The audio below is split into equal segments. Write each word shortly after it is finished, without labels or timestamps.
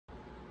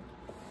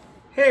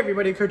Hey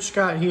everybody, Coach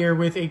Scott here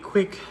with a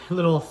quick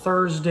little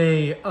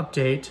Thursday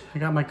update. I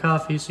got my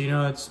coffee, so you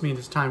know that means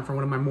it's time for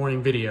one of my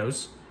morning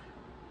videos.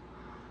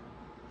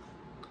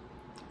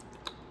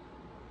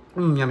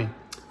 Yummy.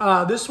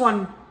 This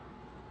one,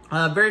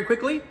 very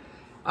quickly,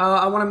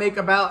 I want to make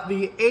about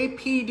the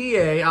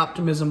APDA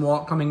Optimism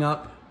walk coming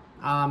up.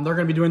 They're going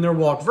to be doing their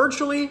walk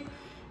virtually,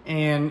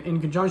 and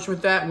in conjunction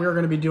with that, we're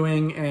going to be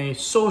doing a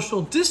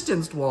social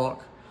distanced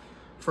walk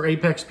for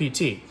Apex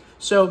PT.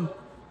 So,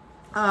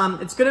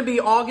 it's going to be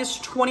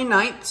August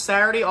 29th,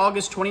 Saturday,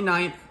 August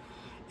 29th,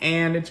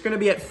 and it's going to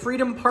be at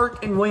Freedom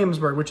Park in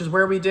Williamsburg, which is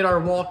where we did our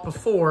walk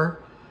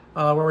before,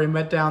 where we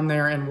met down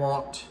there and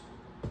walked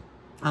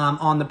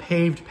on the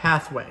paved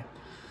pathway.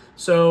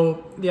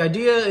 So the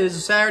idea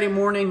is Saturday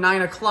morning,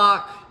 9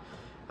 o'clock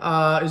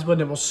is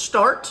when it will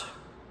start.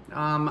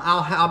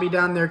 I'll be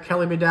down there,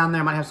 Kelly will be down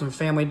there, I might have some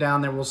family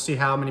down there. We'll see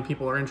how many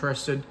people are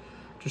interested,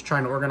 just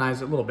trying to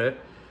organize it a little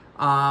bit.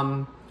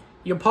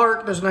 You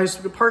park, there's a nice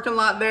parking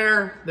lot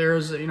there.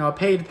 There's, a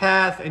paved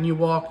path, and you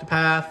walk the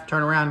path,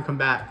 turn around and come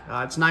back.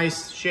 It's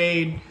nice,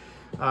 shade,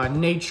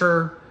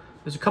 nature.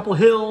 There's a couple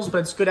hills, but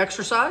it's good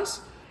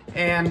exercise.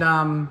 And,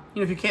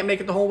 if you can't make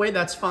it the whole way,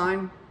 that's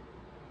fine.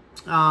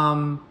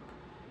 The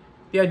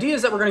idea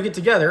is that we're gonna get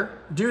together,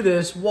 do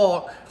this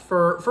walk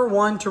for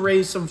one, to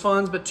raise some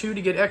funds, but two,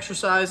 to get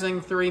exercising,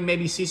 three,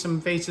 maybe see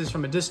some faces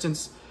from a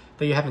distance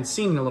that you haven't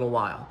seen in a little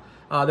while.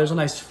 There's a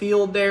nice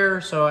field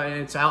there, so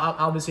it's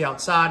obviously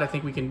outside. I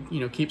think we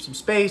can, keep some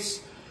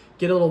space,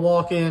 get a little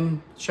walk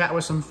in, chat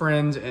with some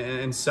friends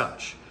and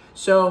such.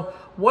 So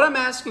what I'm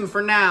asking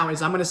for now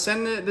is I'm going to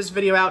send this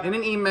video out in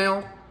an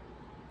email,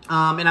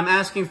 and I'm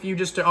asking for you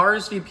just to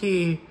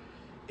RSVP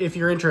if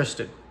you're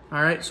interested.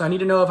 All right, so I need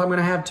to know if I'm going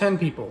to have 10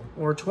 people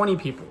or 20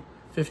 people,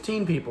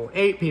 15 people,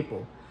 8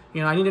 people.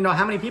 I need to know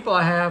how many people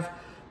I have,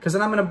 because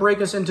then I'm going to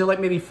break us into like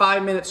maybe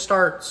 5-minute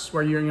starts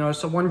where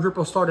so one group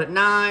will start at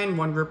 9,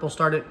 one group will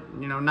start at,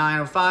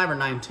 9:05 or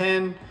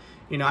 9:10.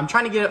 I'm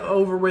trying to get it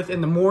over with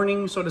in the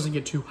morning so it doesn't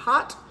get too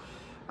hot.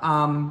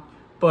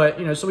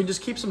 But, so we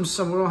just keep we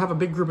don't have a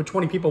big group of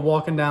 20 people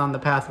walking down the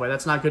pathway.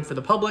 That's not good for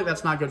the public.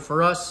 That's not good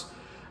for us.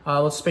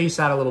 Let's space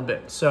out a little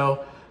bit.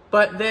 So,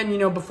 but then,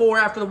 before,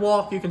 after the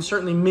walk, you can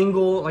certainly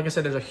mingle. Like I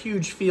said, there's a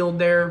huge field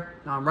there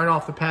right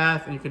off the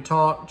path, and you can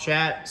talk,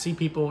 chat, see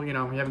people, you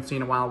haven't seen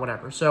in a while,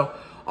 whatever. So,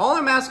 all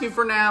I'm asking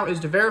for now is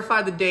to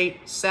verify the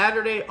date,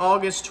 Saturday,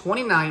 August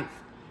 29th,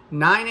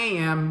 9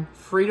 a.m.,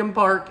 Freedom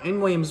Park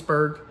in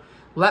Williamsburg.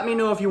 Let me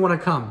know if you want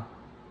to come.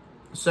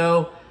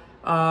 So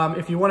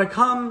if you want to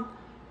come,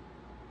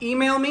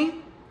 email me,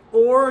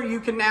 or you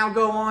can now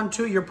go on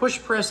to your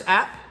Push Press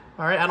app.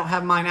 All right, I don't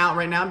have mine out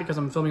right now because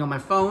I'm filming on my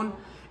phone.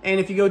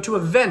 And if you go to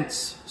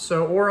events,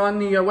 or on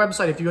the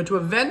website, if you go to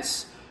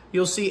events,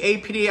 you'll see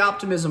APDA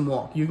Optimism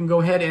Walk. You can go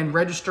ahead and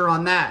register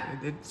on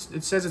that.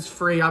 It says it's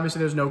free. Obviously,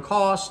 there's no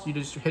cost. You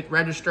just hit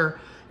register,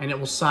 and it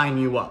will sign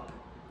you up,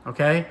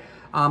 okay?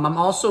 I'm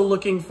also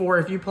looking for,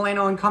 if you plan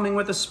on coming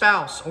with a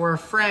spouse or a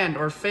friend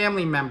or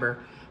family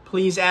member,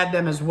 please add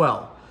them as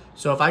well.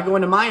 So if I go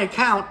into my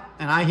account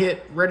and I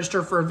hit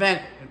register for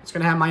event, it's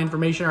going to have my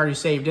information already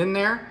saved in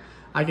there.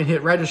 I can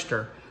hit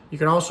register. You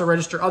can also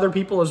register other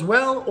people as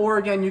well, or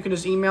again, you can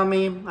just email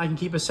me. I can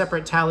keep a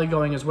separate tally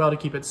going as well to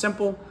keep it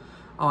simple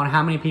on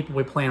how many people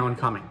we plan on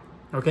coming,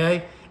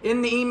 okay?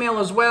 In the email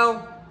as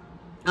well,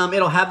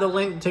 it'll have the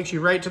link that takes you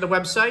right to the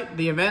website,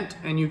 the event,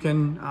 and you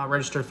can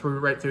register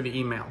right through the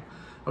email,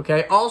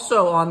 okay?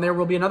 Also on there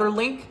will be another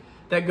link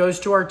that goes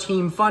to our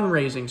team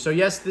fundraising. So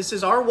yes, this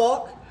is our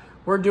walk.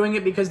 We're doing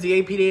it because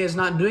the APDA is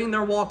not doing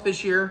their walk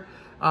this year,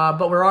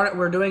 but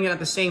we're doing it at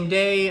the same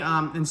day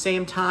and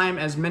same time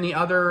as many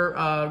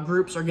other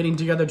groups are getting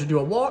together to do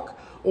a walk,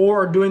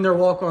 or doing their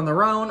walk on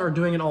their own, or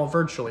doing it all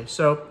virtually.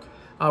 So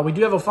we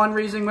do have a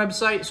fundraising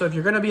website, so if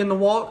you're going to be in the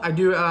walk, I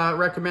do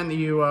recommend that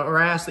you, or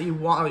ask that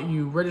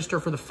you register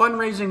for the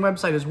fundraising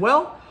website as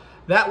well.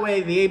 That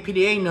way, the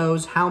APDA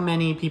knows how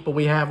many people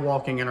we have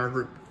walking in our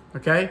group,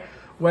 okay?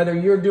 Whether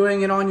you're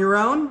doing it on your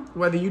own,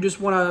 whether you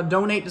just want to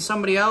donate to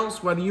somebody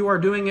else, whether you are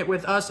doing it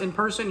with us in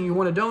person and you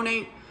want to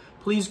donate,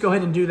 please go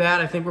ahead and do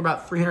that. I think we're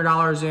about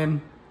 $300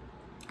 in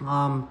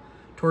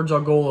towards our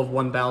goal of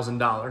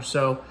 $1,000.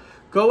 So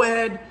go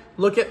ahead.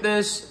 Look at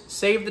this,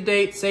 save the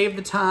date, save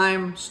the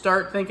time,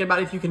 start thinking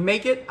about if you can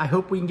make it. I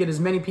hope we can get as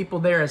many people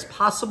there as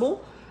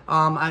possible.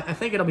 I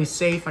think it'll be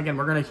safe. Again,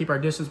 we're going to keep our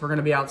distance. We're going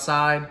to be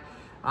outside.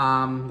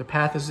 The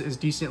path is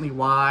decently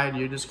wide.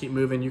 You just keep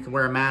moving. You can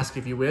wear a mask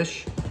if you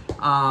wish.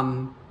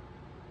 But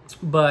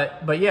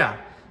yeah,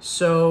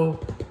 so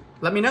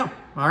let me know.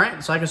 All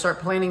right, so I can start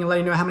planning and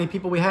letting you know how many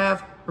people we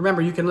have.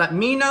 Remember, you can let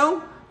me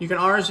know. You can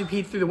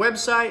RSVP through the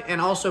website,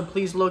 and also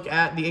please look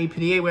at the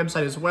APDA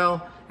website as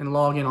well and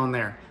log in on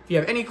there. If you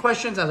have any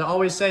questions, as I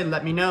always say,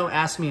 let me know.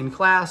 Ask me in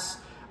class.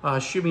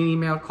 Shoot me an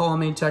email, call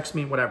me, text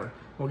me, whatever.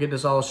 We'll get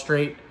this all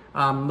straight.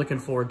 I'm looking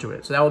forward to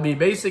it. So that will be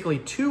basically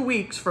 2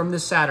 weeks from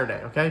this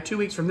Saturday, okay? 2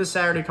 weeks from this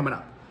Saturday coming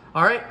up.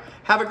 All right?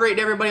 Have a great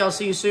day, everybody. I'll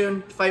see you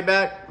soon. Fight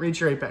back. Reach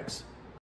your apex.